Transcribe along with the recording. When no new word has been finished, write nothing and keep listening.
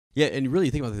Yeah, and really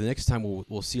think about it, the next time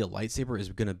we'll see a lightsaber is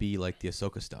going to be like the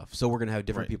Ahsoka stuff. So we're going to have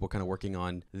different people kind of working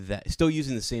on that, still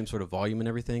using the same sort of volume and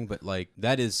everything, but like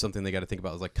that is something they got to think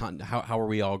about. Is like how are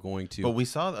we all going to? But we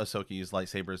saw Ahsoka use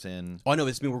lightsabers in. Oh, I know.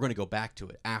 It's mean we're going to go back to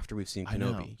it after we've seen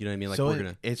Kenobi. You know what I mean? Like so we're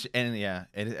gonna.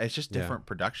 It's just different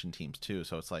production teams too.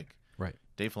 So it's like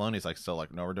Dave Filoni's like still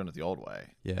like, no, we're doing it the old way.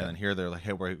 Yeah. And then here they're like,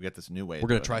 hey, we get this new way. We're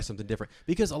going to try something different,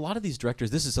 because a lot of these directors.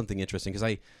 This is something interesting, because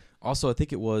I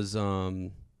think it was.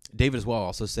 David as well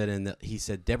also said he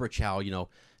said Deborah Chow,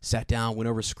 sat down, went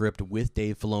over a script with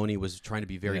Dave Filoni, was trying to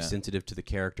be very sensitive to the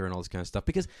character and all this kind of stuff.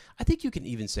 Because I think you can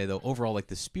even say, though, overall, like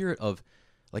the spirit of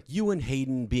like Ewan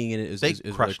Hayden being in it is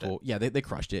really cool. Yeah, they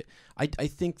crushed it. I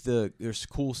think there's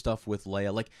cool stuff with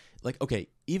Leia. Like okay,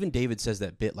 even David says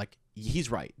that bit, like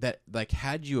he's right, that like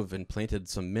had you have implanted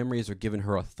some memories or given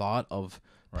her a thought of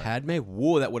Padme,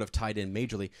 whoa, that would have tied in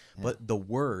majorly. Yeah. But the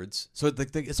words, so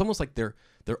it's almost like they're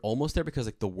almost there, because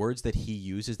like the words that he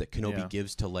uses, that Kenobi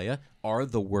gives to Leia, are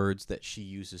the words that she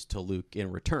uses to Luke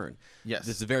in return. Yes,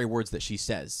 it's the very words that she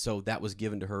says. So that was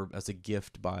given to her as a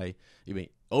gift by.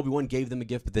 Obi-Wan gave them a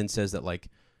gift, but then says that like,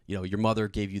 your mother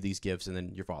gave you these gifts, and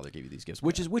then your father gave you these gifts,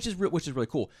 which is really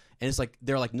cool. And it's like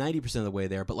they're like 90% of the way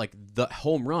there, but like the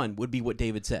home run would be what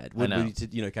David said, would be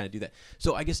to kind of do that.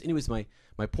 So I guess anyways, my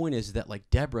point is that like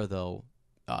Deborah, though,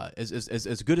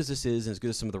 as good as this is, and as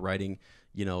good as some of the writing,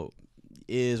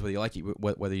 is, whether you like it,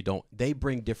 whether you don't, they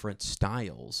bring different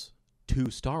styles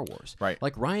to Star Wars. Right.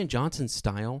 Like Rian Johnson's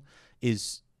style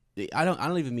is. I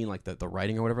don't even mean like the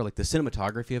writing or whatever. Like the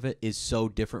cinematography of it is so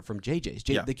different from JJ's.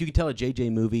 Like you can tell a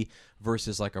JJ movie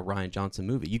versus like a Rian Johnson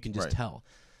movie. You can just tell.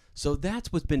 So that's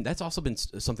also been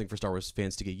something for Star Wars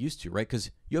fans to get used to, right?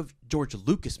 Because you have George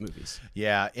Lucas movies.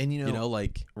 Yeah, and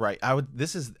like right. I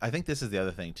think this is the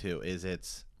other thing too. Is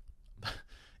it's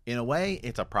in a way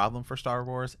it's a problem for Star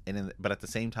Wars, but at the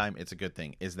same time it's a good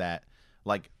thing. Is that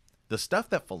like the stuff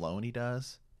that Filoni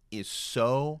does is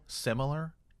so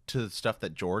similar to the stuff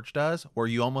that George does, where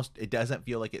it doesn't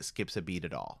feel like it skips a beat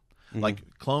at all. Mm-hmm.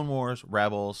 Like Clone Wars,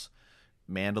 Rebels,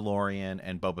 Mandalorian,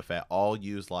 and Boba Fett all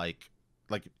use like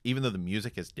even though the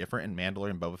music is different in Mandalorian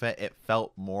and Boba Fett, it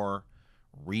felt more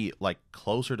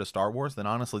closer to Star Wars than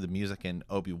honestly the music in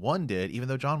Obi-Wan did, even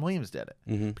though John Williams did it.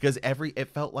 Mm-hmm. Because it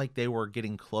felt like they were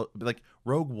getting close. Like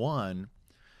Rogue One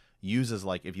uses,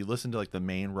 like, if you listen to like the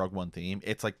main Rogue One theme,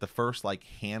 it's like the first like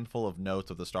handful of notes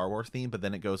of the Star Wars theme, but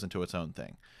then it goes into its own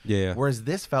thing. Yeah. Whereas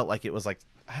this felt like it was like,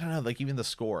 I don't know, like even the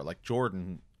score, like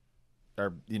Jordan,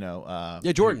 or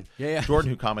Jordan, Jordan,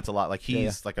 who comments a lot, like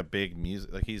he's like a big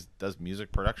music, like does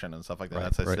music production and stuff like that.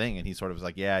 That's his thing, and he sort of was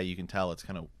like, yeah, you can tell it's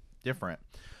kind of different.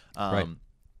 But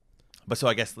so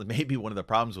I guess maybe one of the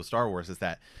problems with Star Wars is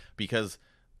that because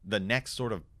the next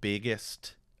sort of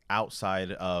biggest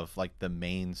outside of like the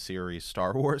main series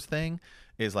Star Wars thing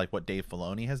is like what Dave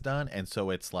Filoni has done, and so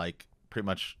it's like pretty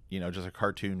much just a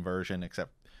cartoon version,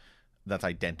 except that's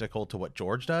identical to what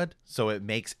George did, so it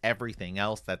makes everything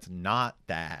else that's not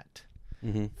that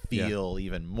feel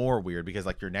even more weird, because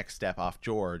like your next step off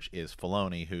George is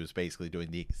Filoni, who's basically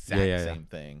doing the exact same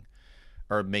thing,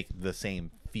 or make the same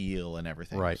feel and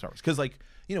everything, right? Because like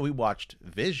we watched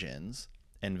Visions,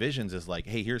 and Visions is like,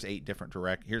 hey, here's 8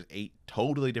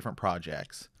 totally different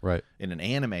projects, right, in an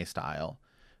anime style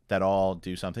that all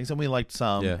do something. So we liked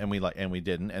some, and we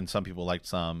didn't, and some people liked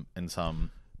some, and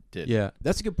some did. Yeah,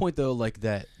 that's a good point though. Like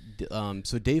that.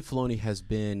 So Dave Filoni has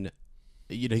been,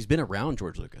 he's been around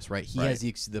George Lucas, right? He has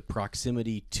the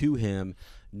proximity to him,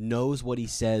 knows what he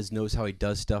says, knows how he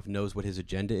does stuff, knows what his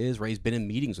agenda is, right? He's been in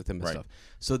meetings with him and stuff.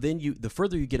 So then the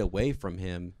further you get away from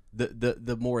him,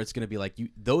 the more it's going to be like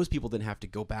those people then have to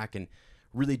go back and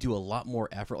really do a lot more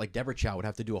effort. Like Deborah Chow would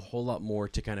have to do a whole lot more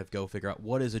to kind of go figure out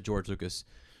what is a George Lucas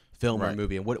film or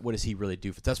movie, and what does he really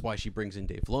do? That's why she brings in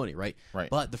Dave Filoni, right?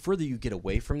 But the further you get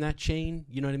away from that chain,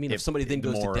 you know what I mean? If somebody then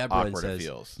goes to Deborah and says,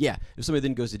 if somebody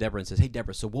then goes to Deborah and says, hey,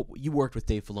 Deborah, so you worked with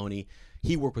Dave Filoni,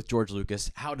 he worked with George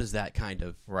Lucas, how does that kind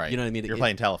of, you know what I mean? You're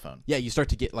playing telephone. Yeah, you start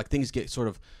to get, like, things get sort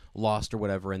of lost or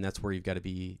whatever, and that's where you've got to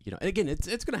be, and again, it's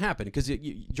going to happen, because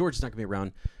George is not going to be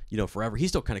around, forever. He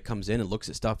still kind of comes in and looks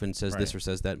at stuff and says this or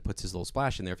says that and puts his little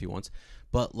splash in there if he wants,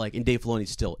 but, like, and Dave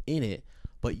Filoni's still in it.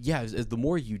 But yeah, as the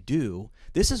more you do,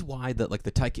 this is why the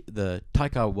Taika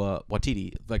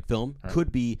Waititi film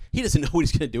could be. He doesn't know what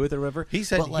he's going to do with it or whatever. He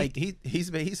said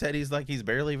he said he's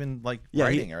barely even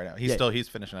writing it right now. He's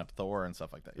finishing up Thor and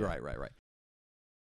stuff like that. Right.